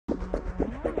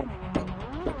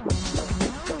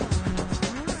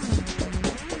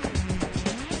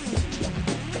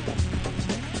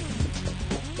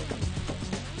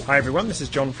Hi everyone, this is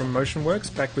John from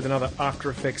MotionWorks, back with another After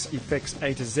Effects Effects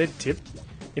A to Z tip.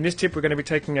 In this tip we're going to be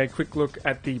taking a quick look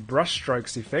at the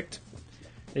brushstrokes effect.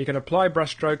 You can apply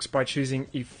brushstrokes by choosing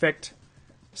Effect,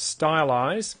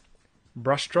 Stylize,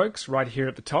 Brushstrokes right here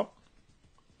at the top.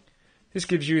 This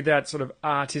gives you that sort of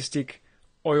artistic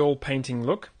oil painting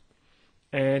look,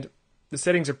 and the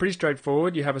settings are pretty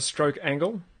straightforward. You have a stroke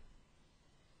angle,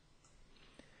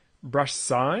 brush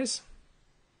size,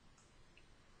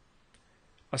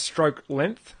 a stroke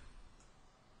length,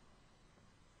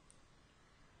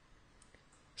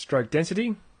 stroke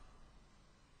density,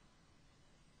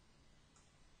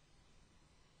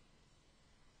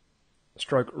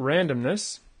 stroke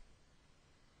randomness,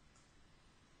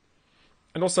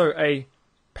 and also a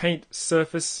paint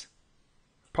surface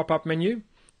pop-up menu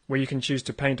where you can choose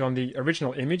to paint on the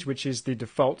original image, which is the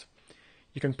default.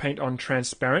 You can paint on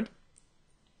transparent,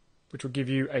 which will give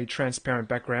you a transparent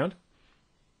background,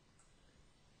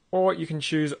 or you can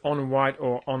choose on white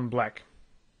or on black.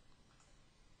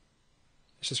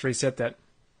 Let's just reset that.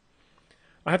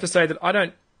 I have to say that I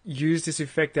don't use this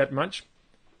effect that much,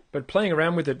 but playing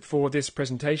around with it for this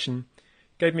presentation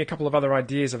gave me a couple of other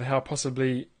ideas of how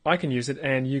possibly I can use it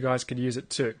and you guys could use it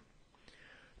too. I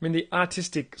mean, the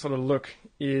artistic sort of look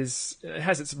it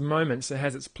has its moments, it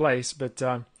has its place, but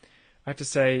I have to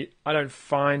say I don't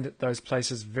find those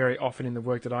places very often in the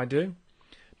work that I do.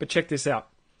 But check this out.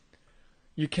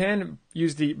 You can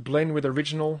use the blend with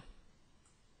original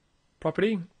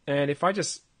property, and if I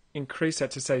just increase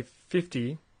that to say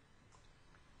 50,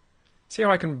 see how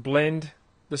I can blend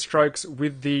the strokes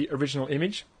with the original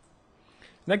image?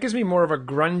 And that gives me more of a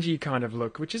grungy kind of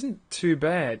look, which isn't too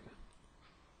bad.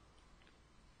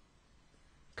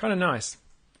 Kind of nice.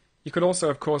 You could also,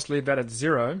 of course, leave that at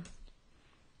 0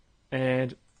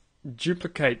 and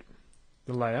duplicate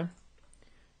the layer,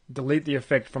 delete the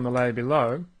effect from the layer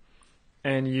below,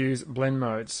 and use blend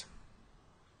modes.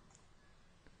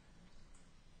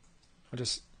 I'll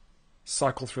just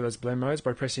cycle through those blend modes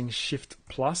by pressing Shift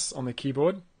plus on the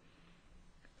keyboard.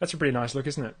 That's a pretty nice look,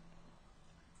 isn't it?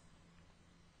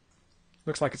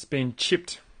 Looks like it's been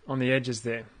chipped on the edges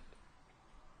there.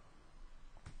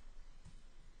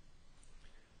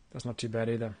 That's not too bad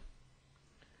either.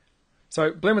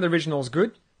 So blend with original is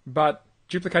good, but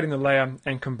duplicating the layer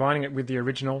and combining it with the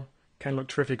original can look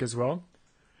terrific as well.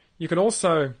 You can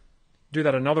also do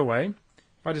that another way.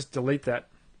 If I just delete that,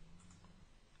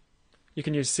 you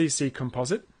can use CC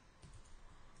Composite.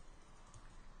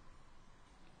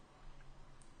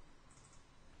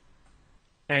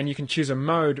 And you can choose a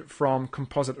mode from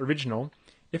Composite Original.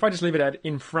 If I just leave it at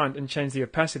in front and change the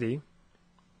opacity,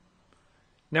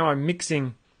 now I'm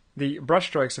mixing the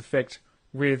brushstrokes effect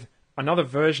with another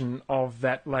version of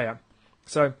that layer.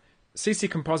 So CC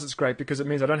Composite's great because it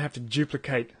means I don't have to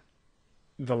duplicate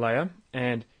the layer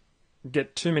and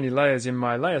get too many layers in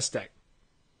my layer stack.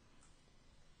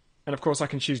 And of course I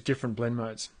can choose different blend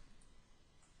modes.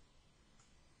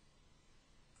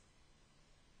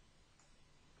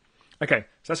 Okay,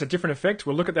 so that's a different effect.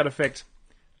 We'll look at that effect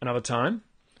another time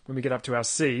when we get up to our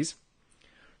C's.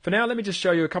 For now, let me just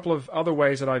show you a couple of other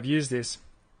ways that I've used this.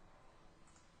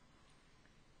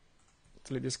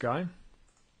 Delete this guy.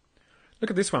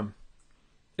 Look at this one.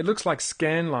 It looks like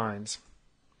scan lines.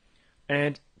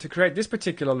 And to create this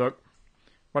particular look,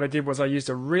 what I did was I used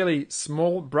a really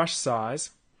small brush size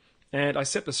and I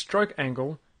set the stroke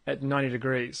angle at 90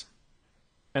 degrees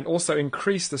and also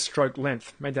increased the stroke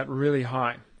length, made that really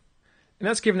high. And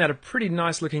that's given that a pretty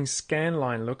nice looking scan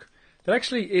line look that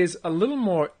actually is a little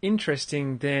more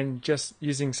interesting than just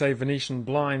using, say, Venetian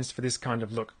blinds for this kind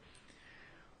of look.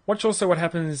 Watch also what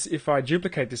happens if I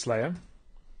duplicate this layer,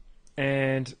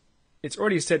 and it's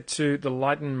already set to the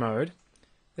lighten mode.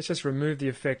 Let's just remove the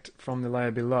effect from the layer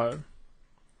below.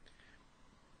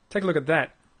 Take a look at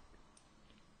that.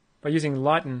 By using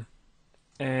lighten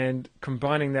and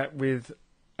combining that with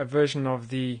a version of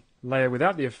the layer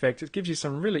without the effect, it gives you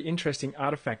some really interesting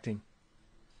artifacting.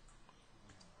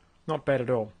 Not bad at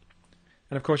all.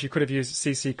 And of course you could have used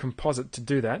CC Composite to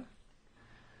do that.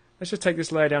 Let's just take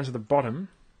this layer down to the bottom.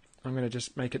 I'm going to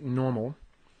just make it normal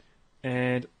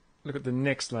and look at the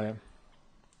next layer.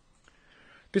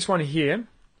 This one here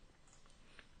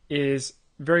is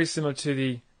very similar to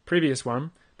the previous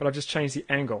one, but I've just changed the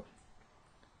angle.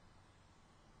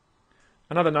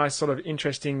 Another nice sort of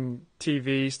interesting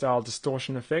TV style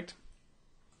distortion effect,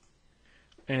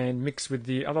 and mixed with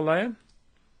the other layer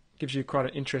gives you quite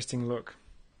an interesting look.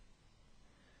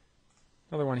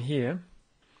 Another one here.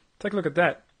 Take a look at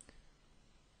that.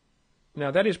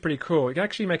 Now that is pretty cool. You can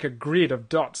actually make a grid of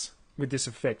dots with this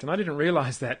effect, and I didn't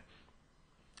realize that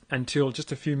until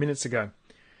just a few minutes ago.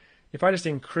 if I just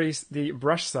increase the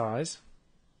brush size,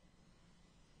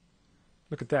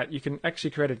 look at that, you can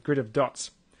actually create a grid of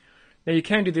dots. Now you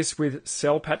can do this with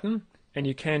cell pattern, and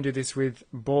you can do this with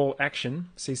ball action,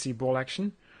 CC ball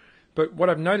action. But what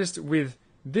I've noticed with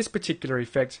this particular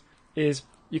effect is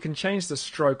you can change the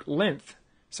stroke length.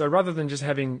 So rather than just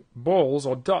having balls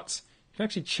or dots, you can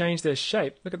actually change their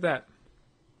shape. Look at that.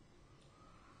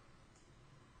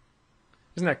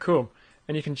 Isn't that cool?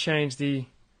 And you can change the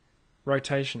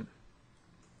rotation.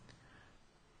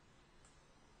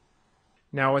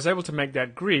 Now I was able to make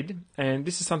that grid, and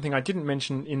this is something I didn't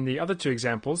mention in the other two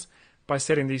examples, by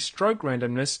setting the stroke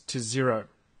randomness to 0.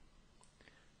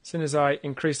 As soon as I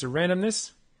increase the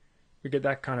randomness, we get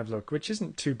that kind of look, which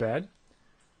isn't too bad,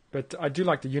 but I do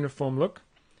like the uniform look.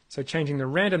 So changing the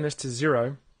randomness to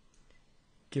 0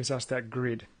 gives us that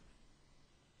grid.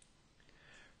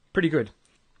 Pretty good.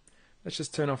 Let's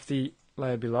just turn off the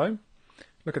layer below.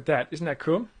 Look at that, isn't that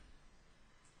cool?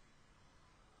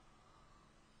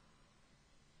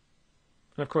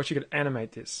 And of course you could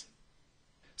animate this.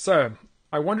 So,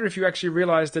 I wonder if you actually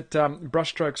realized that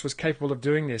BrushStrokes was capable of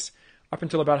doing this. Up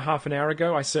until about half an hour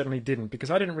ago, I certainly didn't, because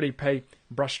I didn't really pay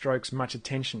BrushStrokes much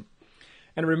attention.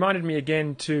 And it reminded me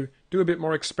again to do a bit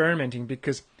more experimenting,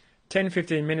 because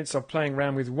 10-15 minutes of playing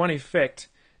around with one effect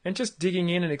and just digging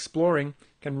in and exploring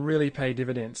can really pay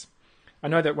dividends. I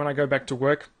know that when I go back to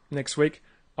work next week,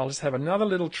 I'll just have another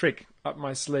little trick up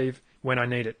my sleeve when I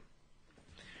need it.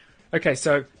 Okay,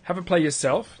 so have a play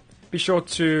yourself. Be sure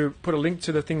to put a link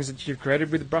to the things that you've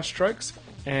created with BrushStrokes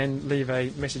and leave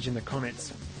a message in the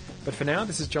comments. But for now,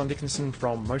 this is John Dickinson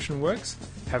from MotionWorks.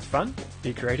 Have fun,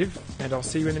 be creative, and I'll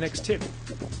see you in the next tip.